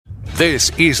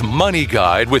This is Money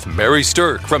Guide with Mary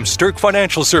Stirk from Stirk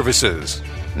Financial Services.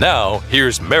 Now,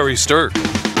 here's Mary Stirk.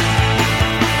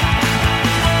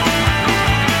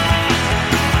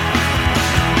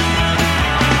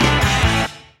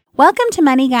 Welcome to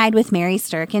Money Guide with Mary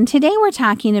Stirk, and today we're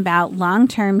talking about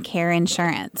long-term care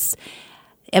insurance.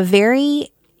 A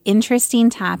very interesting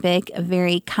topic, a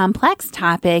very complex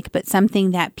topic, but something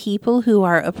that people who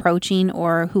are approaching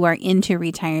or who are into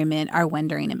retirement are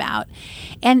wondering about.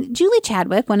 And Julie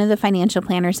Chadwick, one of the financial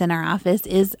planners in our office,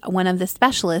 is one of the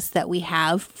specialists that we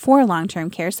have for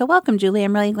long-term care. So welcome, Julie.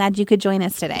 I'm really glad you could join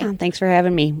us today. Oh, thanks for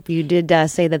having me. You did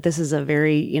say that this is a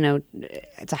very,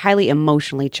 it's a highly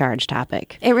emotionally charged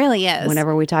topic. It really is.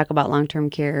 Whenever we talk about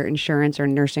long-term care insurance or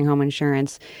nursing home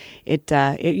insurance, it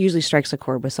usually strikes a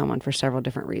chord with someone for several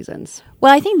different reasons.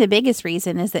 Well, I think the biggest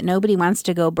reason is that nobody wants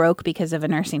to go broke because of a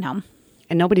nursing home.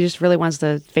 And nobody just really wants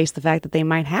to face the fact that they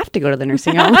might have to go to the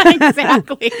nursing home.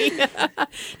 Exactly.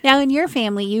 Now, in your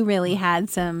family, you really had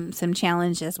some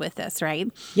challenges with this, right?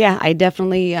 Yeah, I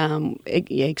definitely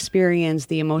experienced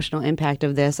the emotional impact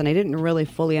of this, and I didn't really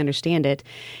fully understand it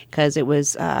because it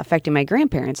was affecting my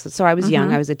grandparents. So I was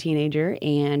young, I was a teenager,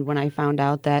 and when I found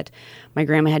out that my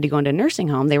grandma had to go into a nursing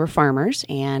home, they were farmers,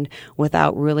 and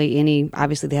without really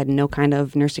obviously they had no kind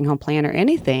of nursing home plan or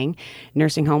anything,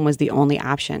 nursing home was the only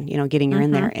option, getting her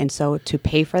in there. And so to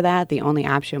pay for that, the only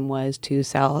option was to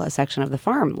sell a section of the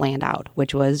farm land out,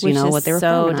 which was, what they were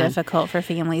so difficult for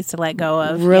families to let go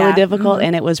of. Really difficult,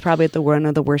 and it was probably at one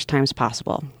of the worst times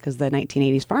possible because the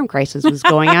 1980s farm crisis was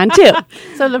going on too.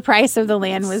 So the price of the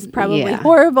land was probably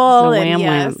horrible.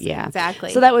 Yeah, exactly.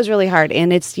 So that was really hard,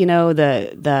 and it's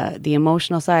the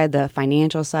emotional side, the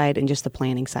financial side, and just the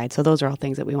planning side. So those are all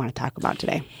things that we want to talk about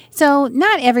today. So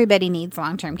not everybody needs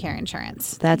long-term care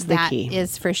insurance. That's the key. That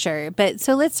is for sure. But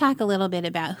so let's talk a little bit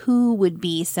about who would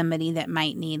be somebody that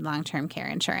might need long-term care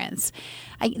insurance.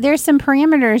 There's some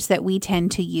parameters that we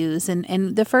tend to use,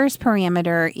 and the first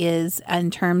parameter is in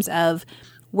terms of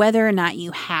whether or not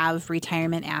you have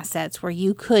retirement assets where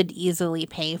you could easily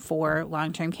pay for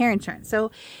long-term care insurance.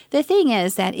 So the thing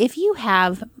is that if you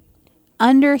have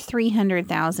under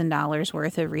 $300,000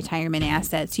 worth of retirement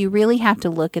assets, you really have to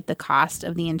look at the cost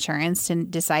of the insurance to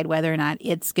decide whether or not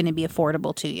it's going to be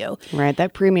affordable to you. Right.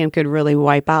 That premium could really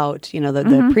wipe out,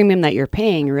 the premium that you're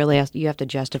paying, you have to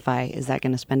justify, is that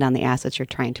going to spend on the assets you're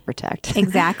trying to protect?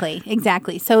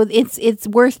 Exactly. So it's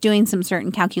worth doing some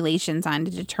certain calculations on to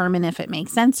determine if it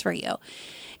makes sense for you.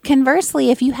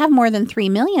 Conversely, if you have more than $3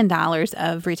 million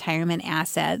of retirement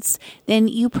assets, then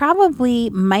you probably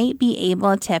might be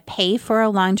able to pay for a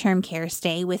long-term care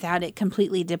stay without it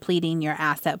completely depleting your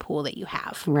asset pool that you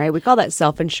have. Right. We call that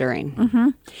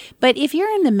self-insuring. But if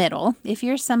you're in the middle, if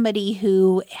you're somebody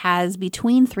who has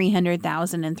between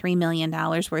 $300,000 and $3 million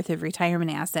worth of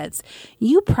retirement assets,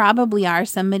 you probably are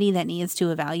somebody that needs to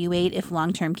evaluate if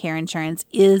long-term care insurance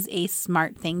is a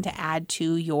smart thing to add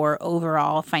to your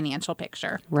overall financial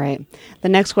picture. Right. The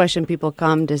next question people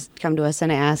come to us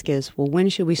and ask is, well, when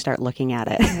should we start looking at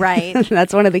it? Right.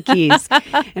 That's one of the keys.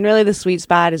 And really the sweet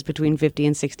spot is between 50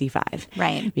 and 65.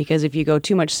 Right. Because if you go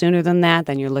too much sooner than that,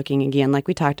 then you're looking again, like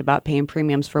we talked about, paying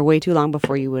premiums for way too long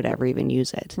before you would ever even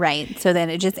use it. Right. So then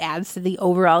it just adds to the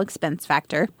overall expense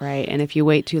factor. Right. And if you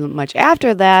wait too much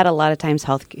after that, a lot of times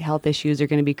health issues are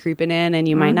going to be creeping in and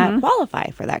you might not qualify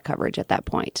for that coverage at that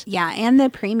point. Yeah. And the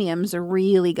premiums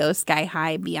really go sky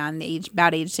high beyond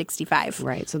about age 65.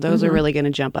 Right. So those are really going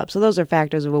to jump up. So those are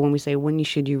factors of when we say, when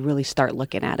should you really start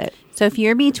looking at it? So if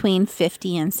you're between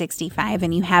 50 and 65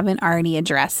 and you haven't already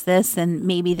addressed this, then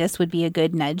maybe this would be a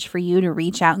good nudge for you to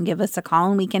reach out and give us a call,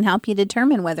 and we can help you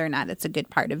determine whether or not it's a good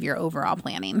part of your overall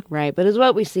planning. Right. But as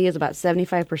what we see is about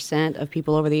 75% of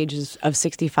people over the ages of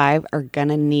 65 are going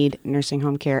to need nursing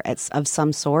home care of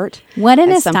some sort. What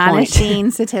an astonishing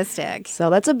statistic.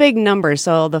 So that's a big number.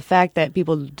 So the fact that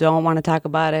people don't want to talk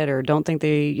about it or don't think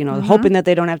they, hoping that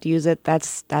they don't have to use it,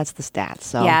 that's the stats.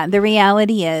 So yeah, the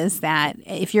reality is that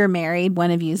if you're married,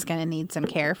 one of you is going to need some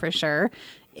care for sure.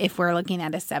 If we're looking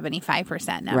at a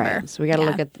 75% number, right? So we got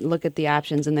to look at the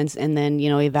options and then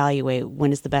evaluate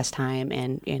when is the best time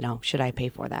and should I pay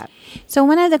for that? So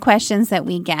one of the questions that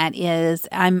we get is,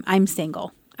 I'm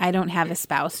single. I don't have a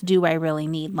spouse. Do I really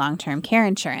need long-term care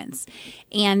insurance?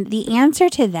 And the answer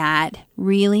to that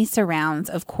really surrounds,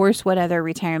 of course, what other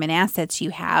retirement assets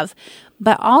you have,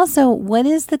 but also what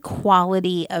is the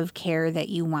quality of care that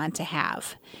you want to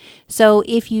have. So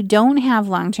if you don't have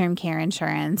long-term care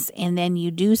insurance and then you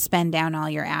do spend down all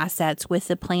your assets with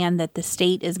the plan that the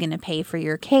state is going to pay for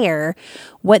your care,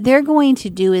 what they're going to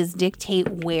do is dictate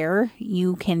where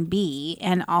you can be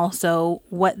and also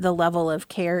what the level of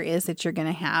care is that you're going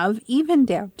to have, even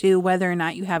down to whether or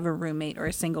not you have a roommate or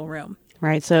a single room.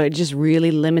 Right. So it just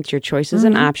really limits your choices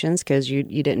and options because you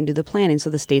didn't do the planning. So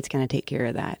the state's going to take care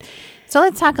of that. So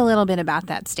let's talk a little bit about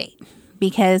that state,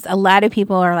 because a lot of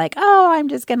people are like, oh, I'm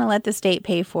just going to let the state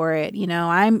pay for it. You know,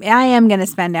 I am going to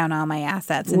spend down all my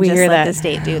assets and just let the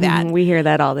state do that. We hear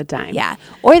that all the time. Yeah.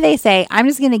 Or they say, I'm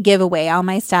just going to give away all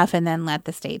my stuff and then let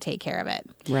the state take care of it.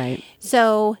 Right.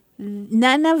 So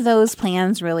none of those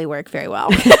plans really work very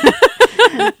well.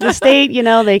 The state, you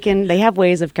know, they have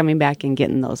ways of coming back and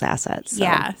getting those assets. So.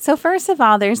 Yeah. So first of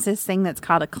all, there's this thing that's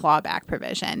called a clawback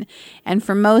provision. And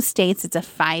for most states, it's a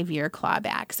 5-year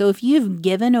clawback. So if you've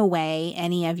given away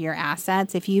any of your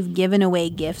assets, if you've given away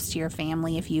gifts to your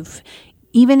family,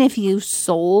 even if you've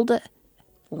sold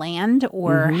land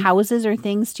or houses or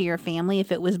things to your family,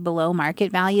 if it was below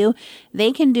market value,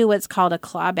 they can do what's called a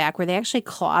clawback, where they actually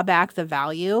claw back the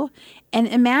value. And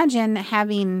imagine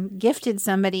having gifted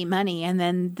somebody money and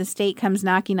then the state comes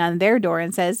knocking on their door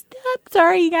and says,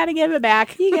 sorry, you got to give it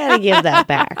back. You got to give that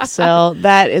back. So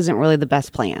that isn't really the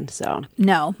best plan. So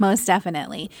no, most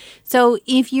definitely. So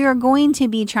if you're going to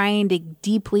be trying to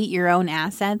deplete your own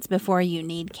assets before you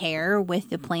need care,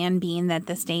 with the plan being that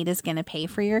the state is going to pay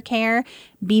for your care,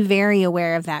 be very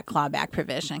aware of that clawback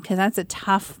provision, because that's a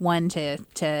tough one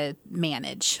to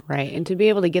manage. Right. And to be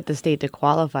able to get the state to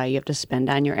qualify, you have to spend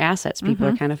on your assets. People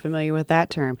are kind of familiar with that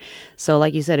term. So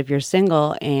like you said, if you're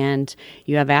single and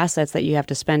you have assets that you have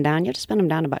to spend down, you have to spend them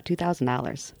down about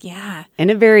 $2,000. Yeah.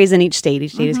 And it varies in each state.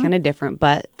 Each state is kind of different,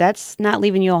 but that's not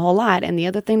leaving you a whole lot. And the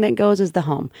other thing that goes is the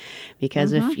home.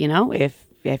 Because if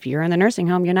you're in the nursing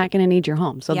home, you're not going to need your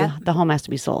home. So the home has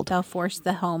to be sold. They'll force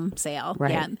the home sale.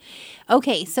 Right. Yeah.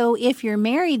 Okay. So if you're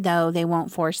married, though, they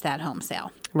won't force that home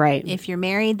sale. Right. If you're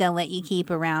married, they'll let you keep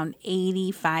around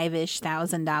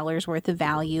 $85,000 worth of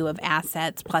value of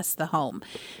assets plus the home.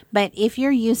 But if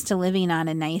you're used to living on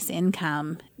a nice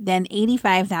income, then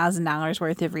 $85,000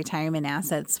 worth of retirement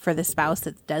assets for the spouse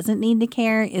that doesn't need to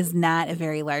care is not a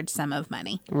very large sum of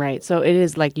money. Right. So it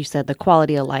is, like you said, the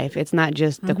quality of life. It's not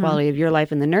just the quality of your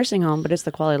life in the nursing home, but it's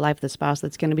the quality of life of the spouse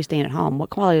that's going to be staying at home.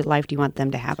 What quality of life do you want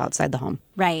them to have outside the home?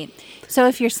 Right. So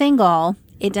if you're single,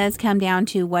 it does come down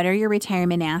to what are your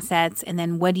retirement assets and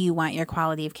then what do you want your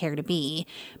quality of care to be.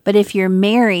 But if you're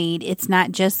married, it's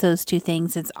not just those two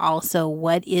things. It's also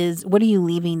what are you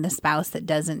leaving the spouse that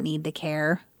doesn't need the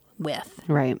care with?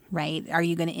 Right. Right. Are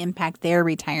you going to impact their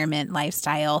retirement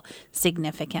lifestyle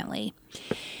significantly?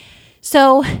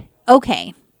 So,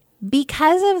 okay.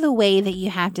 Because of the way that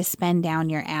you have to spend down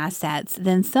your assets,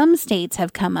 then some states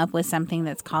have come up with something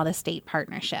that's called a state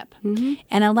partnership.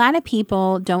 And a lot of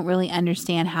people don't really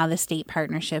understand how the state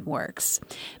partnership works.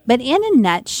 But in a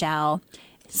nutshell,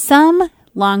 some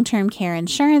long-term care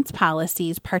insurance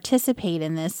policies participate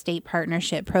in this state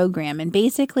partnership program. And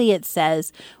basically it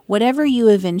says whatever you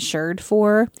have insured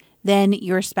for, then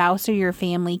your spouse or your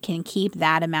family can keep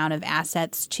that amount of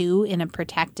assets too in a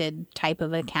protected type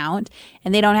of account,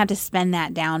 and they don't have to spend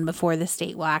that down before the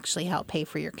state will actually help pay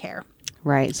for your care.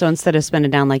 Right. So instead of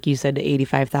spending down, like you said, to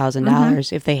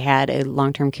 $85,000, if they had a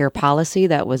long-term care policy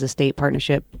that was a state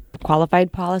partnership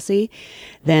qualified policy,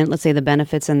 then let's say the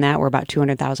benefits in that were about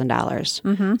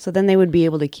 $200,000. So then they would be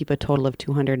able to keep a total of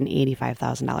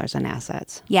 $285,000 in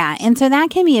assets. Yeah. And so that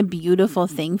can be a beautiful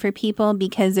thing for people,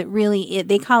 because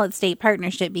they call it state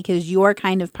partnership because you're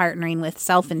kind of partnering with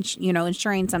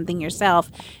insuring something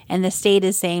yourself. And the state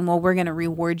is saying, well, we're going to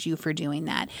reward you for doing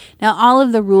that. Now, all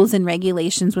of the rules and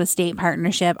regulations with state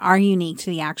partnership are unique to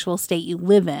the actual state you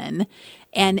live in.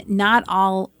 And not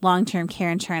all long-term care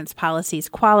insurance policies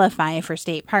qualify for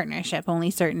state partnership. Only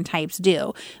certain types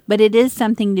do. But it is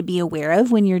something to be aware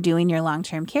of when you're doing your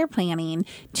long-term care planning,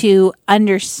 to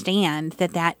understand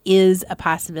that that is a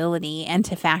possibility and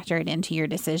to factor it into your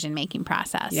decision-making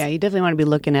process. Yeah, you definitely want to be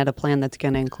looking at a plan that's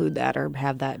going to include that or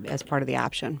have that as part of the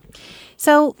option.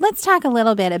 So let's talk a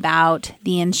little bit about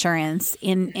the insurance.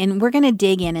 And we're going to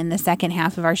dig in the second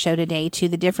half of our show today to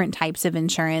the different types of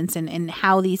insurance and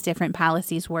how these different policies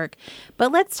work.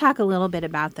 But let's talk a little bit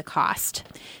about the cost.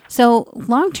 So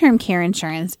long-term care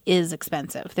insurance is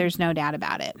expensive. There's no doubt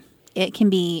about it. It can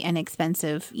be an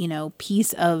expensive,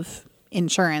 piece of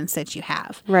insurance that you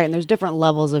have. Right, and there's different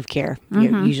levels of care.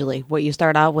 Usually, what you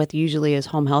start out with usually is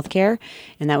home health care,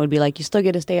 and that would be like you still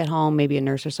get to stay at home. Maybe a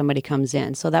nurse or somebody comes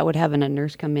in, so that would having a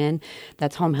nurse come in.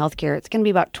 That's home health care. It's going to be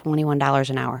about $21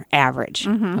 an hour average.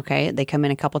 Okay, they come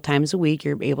in a couple times a week.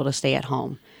 You're able to stay at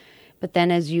home, but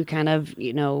then as you kind of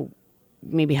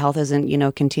maybe health isn't,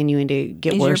 continuing to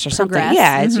get worse or something.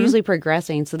 Yeah, it's usually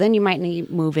progressing. So then you might need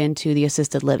to move into the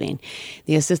assisted living.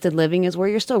 The assisted living is where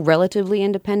you're still relatively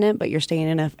independent, but you're staying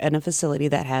in a facility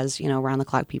that has, around the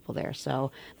clock people there.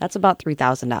 So that's about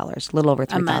 $3,000, a little over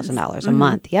 $3,000 a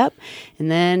month. Yep.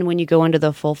 And then when you go into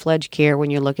the full-fledged care,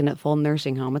 when you're looking at full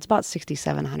nursing home, it's about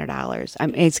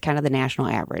 $6,700. It's kind of the national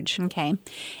average. Okay.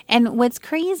 And what's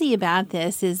crazy about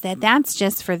this is that that's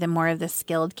just for the more of the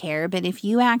skilled care. But if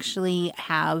you actually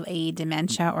have a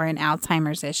dementia or an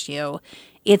Alzheimer's issue,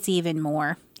 it's even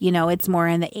more. It's more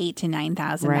in the $8,000 to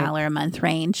 $9,000 a month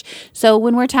range. So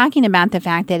when we're talking about the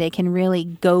fact that it can really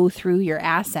go through your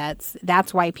assets,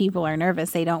 that's why people are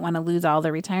nervous. They don't want to lose all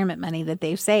the retirement money that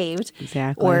they've saved,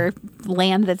 or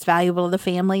land that's valuable to the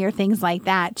family, or things like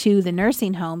that, to the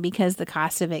nursing home, because the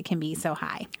cost of it can be so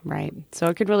high. Right. So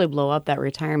it could really blow up that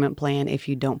retirement plan if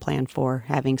you don't plan for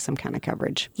having some kind of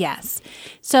coverage. Yes.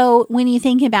 So when you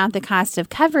think about the cost of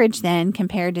coverage then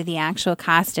compared to the actual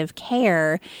cost of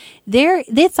care,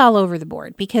 it's all over the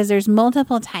board, because there's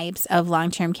multiple types of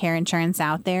long-term care insurance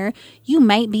out there. You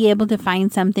might be able to find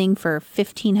something for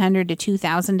 $1,500 to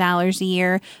 $2,000 a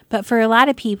year, but for a lot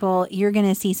of people, you're going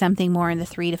to see something more in the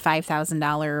 $3,000 to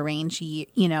 $5,000 range,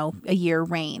 a year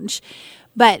range.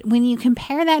 But when you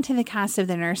compare that to the cost of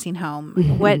the nursing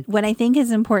home, what I think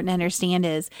is important to understand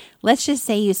is, let's just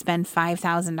say you spend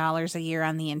 $5,000 a year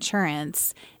on the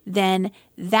insurance, then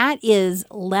that is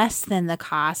less than the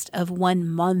cost of 1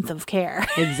 month of care.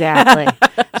 Exactly.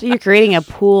 So you're creating a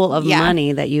pool of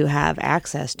money that you have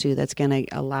access to that's going to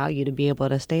allow you to be able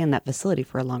to stay in that facility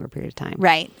for a longer period of time.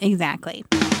 Right, exactly.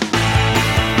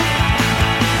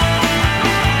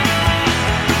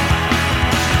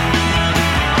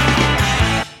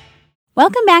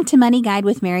 Welcome back to Money Guide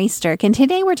with Mary Stirk, and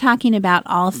today we're talking about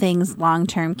all things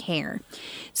long-term care.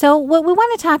 So what we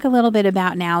want to talk a little bit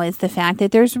about now is the fact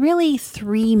that there's really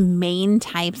 3 main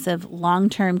types of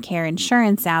long-term care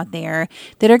insurance out there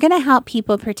that are going to help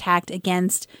people protect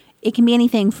against. It can be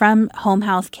anything from home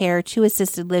health care to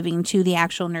assisted living to the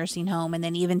actual nursing home, and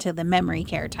then even to the memory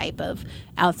care type of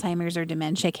Alzheimer's or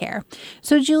dementia care.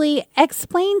 So Julie,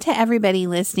 explain to everybody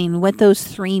listening what those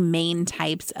 3 main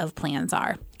types of plans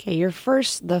are. Okay, the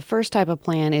first type of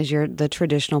plan is the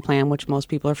traditional plan, which most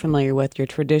people are familiar with, your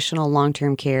traditional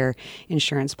long-term care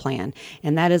insurance plan.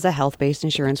 And that is a health-based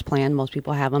insurance plan. Most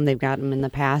people have them. They've got them in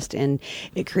the past. And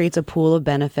it creates a pool of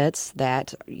benefits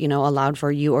that, allowed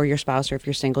for you or your spouse, or if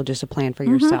you're single, just a plan for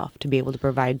yourself to be able to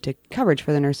provide coverage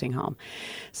for the nursing home.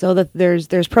 So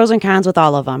there's pros and cons with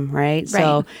all of them, right?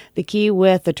 So the key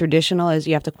with the traditional is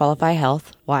you have to qualify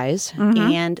health-wise,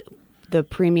 and the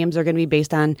premiums are going to be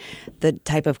based on the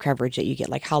type of coverage that you get,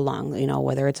 like how long,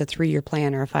 whether it's a 3-year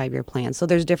plan or a 5-year plan. So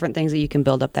there's different things that you can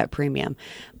build up that premium.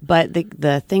 But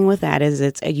the thing with that is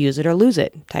it's a use it or lose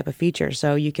it type of feature.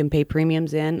 So you can pay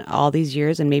premiums in all these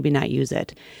years and maybe not use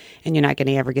it, and you're not going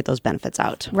to ever get those benefits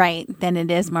out. Right. Then it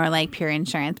is more like pure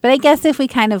insurance. But I guess if we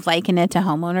kind of liken it to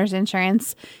homeowners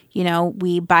insurance,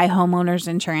 we buy homeowners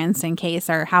insurance in case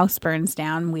our house burns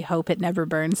down. We hope it never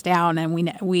burns down, and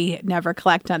we never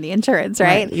collect on the insurance,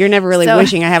 right? You're never really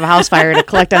wishing I have a house fire to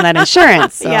collect on that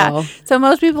insurance. So. Yeah. So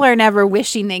most people are never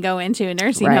wishing they go into a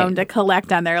nursing home to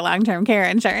collect on their long-term care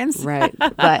insurance. Right.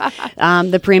 But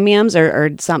the premiums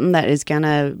are something that is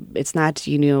it's not,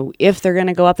 if they're going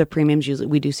to go up, the premiums usually,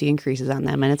 we do see increases on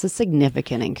them, and it's a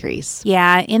significant increase.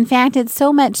 Yeah. In fact, it's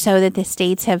so much so that the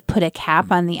states have put a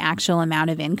cap on the actual amount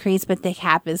of increase, but the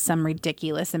cap is some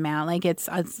ridiculous amount. Like it's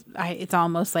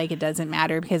almost like it doesn't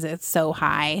matter because it's so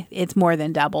high. It's more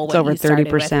than double. It's over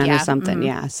 30% or something. Mm-hmm.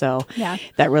 Yeah. So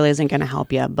that really isn't going to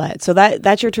help you. But so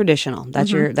that's your traditional.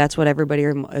 That's what everybody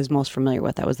is most familiar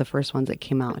with. That was the first ones that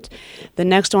came out. The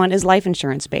next one is life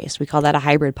insurance based. We call that a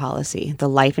hybrid policy. The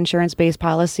life insurance based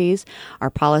policies are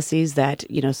policies that,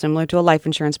 similar to a life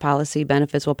insurance policy,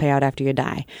 benefits will pay out after you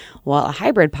die. Well, a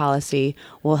hybrid policy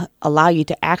will allow you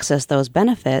to access those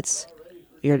benefits,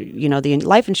 the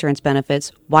life insurance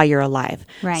benefits, while you're alive.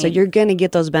 Right. So you're going to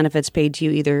get those benefits paid to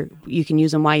you. Either you can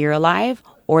use them while you're alive,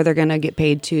 or they're going to get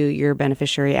paid to your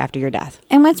beneficiary after your death.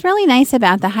 And what's really nice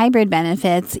about the hybrid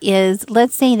benefits is,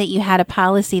 let's say that you had a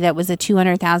policy that was a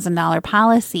 $200,000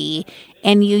 policy,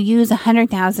 and you use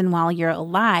 $100,000 while you're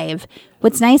alive,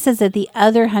 what's nice is that the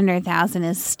other $100,000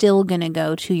 is still going to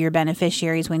go to your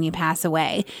beneficiaries when you pass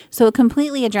away. So it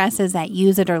completely addresses that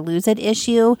use it or lose it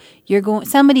issue.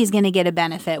 Somebody's going to get a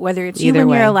benefit, whether it's you when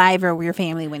you're alive or your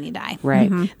family when you die.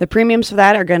 Right. The premiums for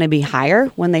that are going to be higher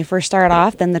when they first start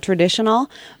off than the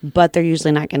traditional, but they're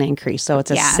usually not going to increase. So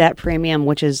it's a set premium,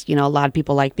 which is, a lot of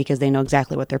people like because they know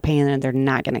exactly what they're paying and they're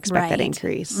not going to expect that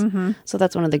increase. So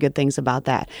that's one of the good things about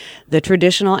that. The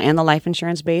traditional and the life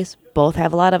insurance base both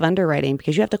have a lot of underwriting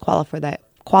because you have to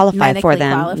qualify for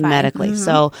them medically.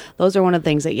 So those are one of the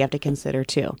things that you have to consider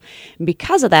too. And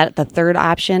because of that, the third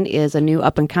option is a new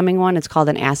up and coming one. It's called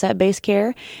an asset-based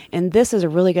care. And this is a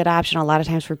really good option a lot of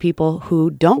times for people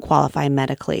who don't qualify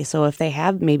medically. So if they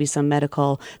have maybe some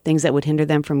medical things that would hinder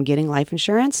them from getting life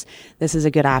insurance, this is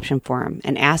a good option for them.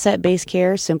 An asset-based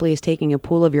care simply is taking a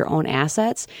pool of your own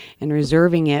assets and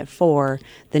reserving it for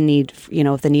the need,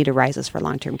 if the need arises for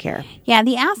long-term care. Yeah,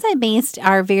 the asset-based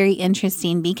are very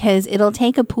interesting because it'll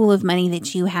take a pool of money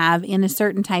that you have in a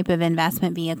certain type of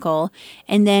investment vehicle,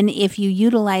 and then if you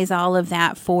utilize all of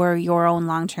that for your own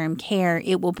long-term care,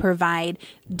 it will provide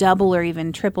double or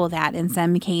even triple that in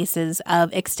some cases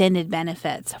of extended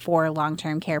benefits for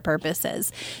long-term care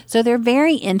purposes. So they're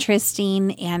very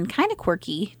interesting and kind of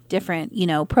quirky, different,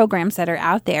 programs that are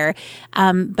out there,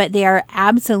 but they are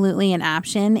absolutely an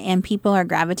option, and people are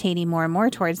gravitating more and more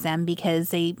towards them because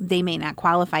they may not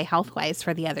qualify health-wise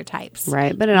for the other types.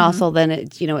 Right, but it also then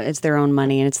it's their own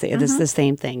money, and it's the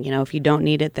same thing. If you don't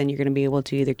need it, then you're going to be able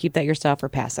to either keep that yourself or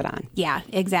pass it on. Yeah,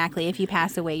 exactly. If you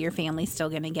pass away, your family's still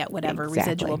going to get whatever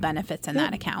residual benefits in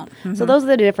that account. So those are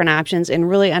the different options, and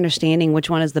really understanding which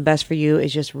one is the best for you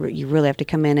is just you really have to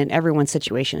come in, and everyone's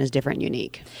situation is different and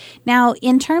unique. Now,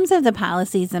 in terms of the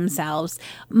policies themselves,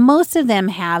 most of them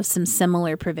have some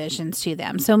similar provisions to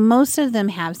them. So most of them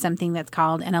have something that's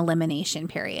called an elimination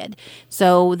period.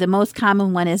 So the most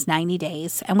common one is 90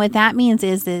 days. And what that means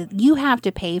is that you have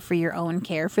to pay for your own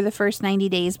care for the first 90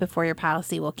 days before your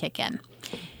policy will kick in.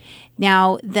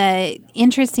 Now, the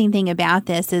interesting thing about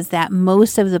this is that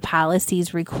most of the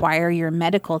policies require your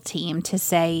medical team to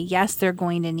say, yes, they're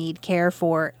going to need care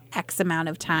for X amount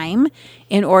of time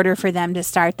in order for them to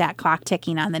start that clock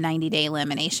ticking on the 90-day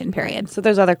elimination period. So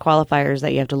there's other qualifiers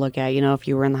that you have to look at, if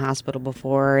you were in the hospital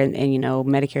before and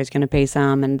Medicare is going to pay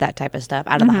some and that type of stuff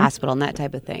out of the hospital and that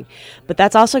type of thing. But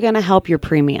that's also going to help your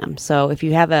premium. So if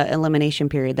you have an elimination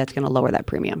period, that's going to lower that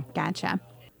premium. Gotcha.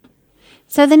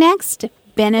 So the next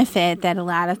benefit that a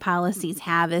lot of policies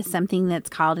have is something that's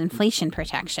called inflation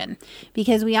protection,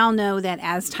 because we all know that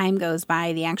as time goes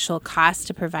by, the actual cost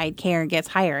to provide care gets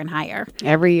higher and higher.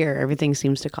 Every year, everything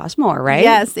seems to cost more, right?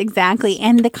 Yes, exactly.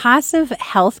 And the cost of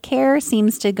health care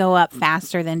seems to go up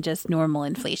faster than just normal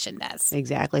inflation does.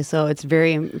 Exactly. So it's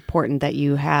very important that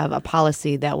you have a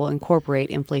policy that will incorporate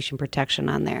inflation protection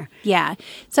on there. Yeah.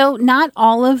 So not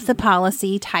all of the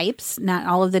policy types, not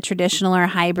all of the traditional or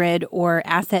hybrid or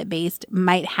asset-based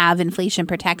might have inflation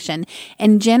protection.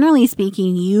 And generally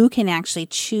speaking, you can actually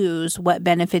choose what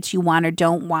benefits you want or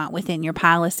don't want within your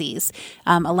policies.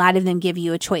 A lot of them give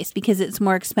you a choice because it's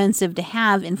more expensive to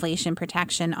have inflation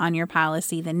protection on your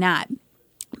policy than not.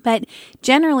 But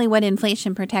generally what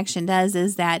inflation protection does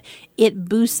is that it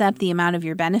boosts up the amount of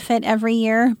your benefit every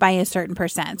year by a certain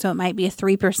percent. So it might be a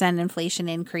 3% inflation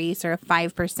increase or a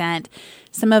 5%.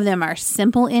 Some of them are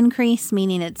simple increase,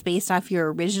 meaning it's based off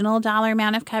your original dollar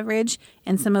amount of coverage.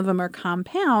 And some of them are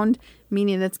compound,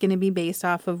 meaning that's going to be based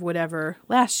off of whatever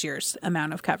last year's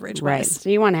amount of coverage was. Right. So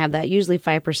you want to have that. Usually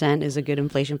 5% is a good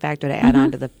inflation factor to add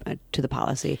on to the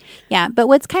policy. Yeah. But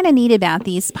what's kind of neat about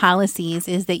these policies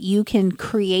is that you can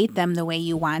create them the way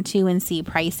you want to and see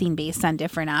pricing based on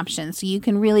different options. So you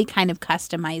can really kind of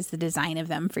customize the design of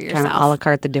them for yourself. Kind of a la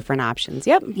carte the different options.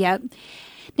 Yep.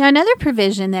 Now, another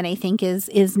provision that I think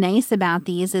is nice about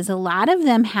these is a lot of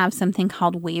them have something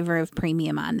called waiver of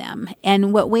premium on them.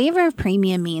 And what waiver of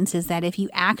premium means is that if you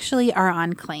actually are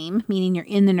on claim, meaning you're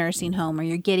in the nursing home or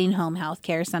you're getting home health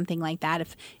care, something like that,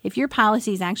 if your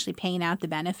policy is actually paying out the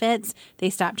benefits, they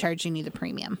stop charging you the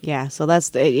premium. Yeah, so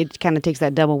it kind of takes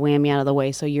that double whammy out of the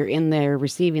way. So you're in there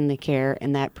receiving the care,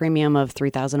 and that premium of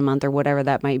 $3,000 a month or whatever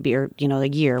that might be, or a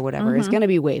year or whatever, is going to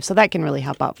be waived. So that can really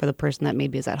help out for the person that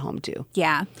maybe is at home too.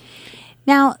 Yeah.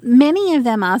 Now, many of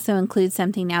them also include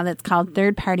something now that's called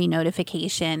third-party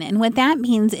notification. And what that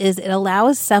means is it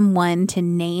allows someone to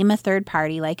name a third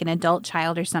party, like an adult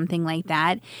child or something like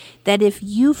that if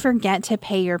you forget to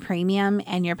pay your premium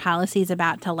and your policy is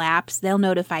about to lapse, they'll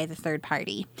notify the third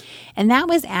party. And that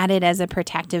was added as a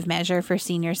protective measure for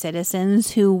senior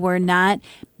citizens who were not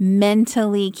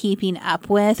mentally keeping up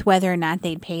with whether or not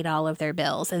they'd paid all of their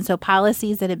bills. And so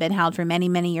policies that had been held for many,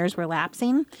 many years were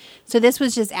lapsing. So this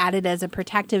was just added as a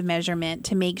protective measurement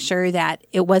to make sure that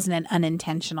it wasn't an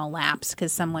unintentional lapse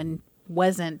because someone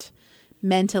wasn't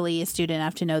mentally astute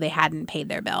enough to know they hadn't paid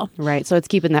their bill. Right. So it's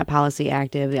keeping that policy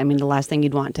active. I mean, the last thing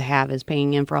you'd want to have is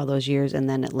paying in for all those years and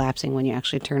then it lapsing when you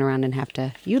actually turn around and have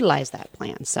to utilize that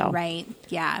plan. So right.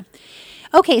 Yeah.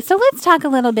 Okay, so let's talk a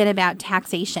little bit about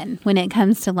taxation when it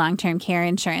comes to long-term care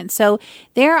insurance. So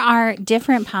there are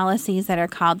different policies that are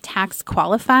called tax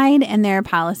qualified, and there are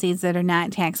policies that are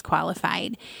not tax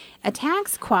qualified. A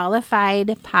tax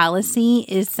qualified policy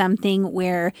is something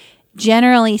where,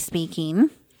 generally speaking,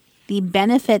 the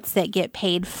benefits that get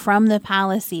paid from the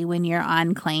policy when you're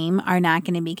on claim are not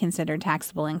going to be considered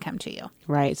taxable income to you.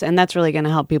 Right. And that's really going to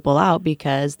help people out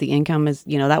because the income is,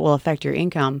 that will affect your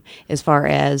income as far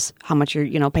as how much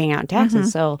you're, paying out in taxes.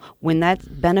 Mm-hmm. So when that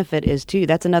benefit is too,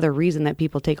 that's another reason that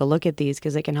people take a look at these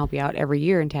because it can help you out every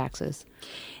year in taxes.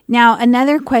 Now,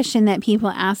 another question that people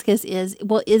ask us is,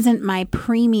 well, isn't my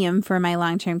premium for my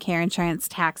long-term care insurance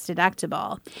tax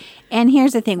deductible? And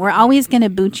here's the thing. We're always going to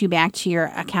boot you back to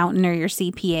your accountant or your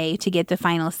CPA to get the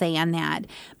final say on that.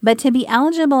 But to be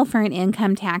eligible for an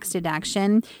income tax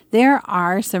deduction, there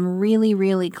are some really,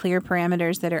 really clear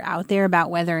parameters that are out there about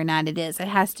whether or not it is. It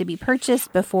has to be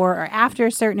purchased before or after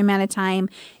a certain amount of time.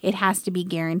 It has to be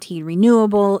guaranteed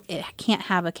renewable. It can't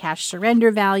have a cash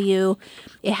surrender value.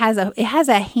 It has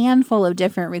a handful of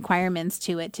different requirements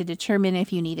to it to determine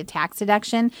if you need a tax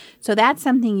deduction. So that's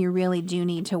something you really do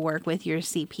need to work with your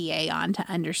CPA on to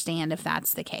understand if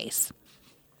that's the case.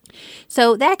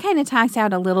 So that kind of talks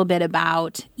out a little bit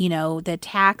about, the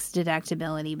tax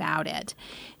deductibility about it.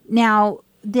 Now,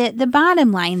 the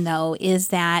bottom line, though, is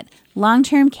that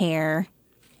long-term care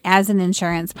as an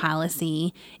insurance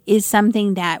policy is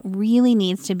something that really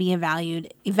needs to be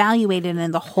evaluated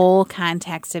in the whole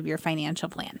context of your financial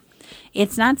plan.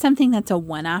 It's not something that's a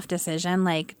one-off decision,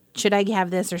 like, should I have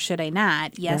this or should I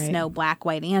not? Yes, right. No, black,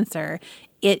 white answer.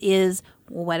 It is,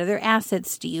 well, what other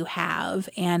assets do you have?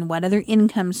 And what other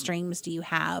income streams do you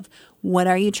have? What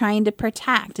are you trying to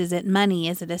protect? Is it money?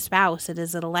 Is it a spouse?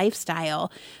 Is it a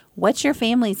lifestyle? What's your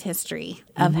family's history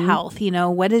of health?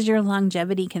 What is your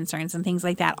longevity concerns and things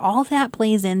like that? All that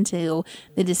plays into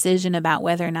the decision about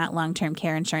whether or not long-term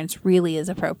care insurance really is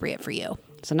appropriate for you.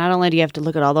 So not only do you have to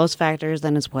look at all those factors,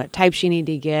 then it's what types you need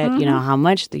to get, how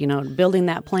much, building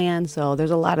that plan. So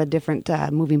there's a lot of different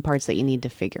moving parts that you need to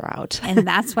figure out. And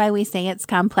that's why we say it's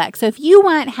complex. So if you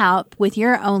want help with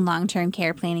your own long-term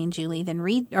care planning, Julie, then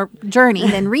reach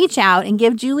out and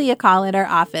give Julie a call at our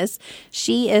office.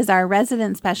 She is our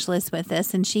resident specialist with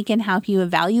this, and she can help you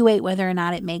evaluate whether or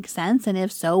not it makes sense, and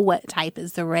if so, what type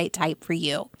is the right type for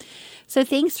you. So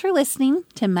thanks for listening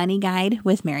to Money Guide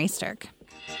with Mary Stirk.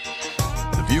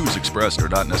 The views expressed are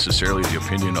not necessarily the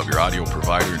opinion of your audio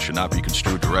provider and should not be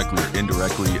construed directly or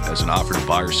indirectly as an offer to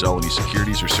buy or sell any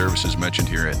securities or services mentioned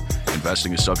herein.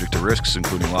 Investing is subject to risks,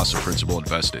 including loss of principal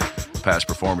invested. Past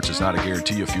performance is not a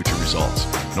guarantee of future results.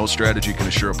 No strategy can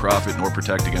assure a profit nor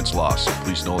protect against loss.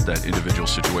 Please note that individual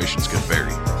situations can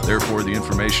vary. Therefore, the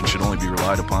information should only be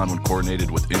relied upon when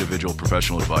coordinated with individual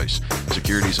professional advice.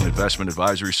 Securities and investment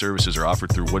advisory services are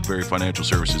offered through Woodbury Financial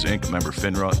Services, Inc., member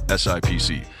FINRA,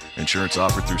 SIPC. Insurance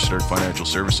offered through Stirk Financial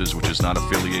Services, which is not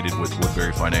affiliated with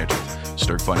Woodbury Financial.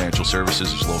 Stirk Financial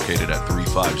Services is located at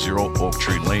 350 Oak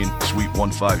Tree Lane, Suite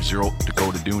 150,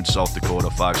 Dakota Dunes, South Dakota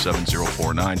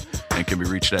 57049, and can be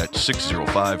reached at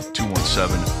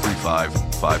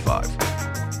 605-217-3555.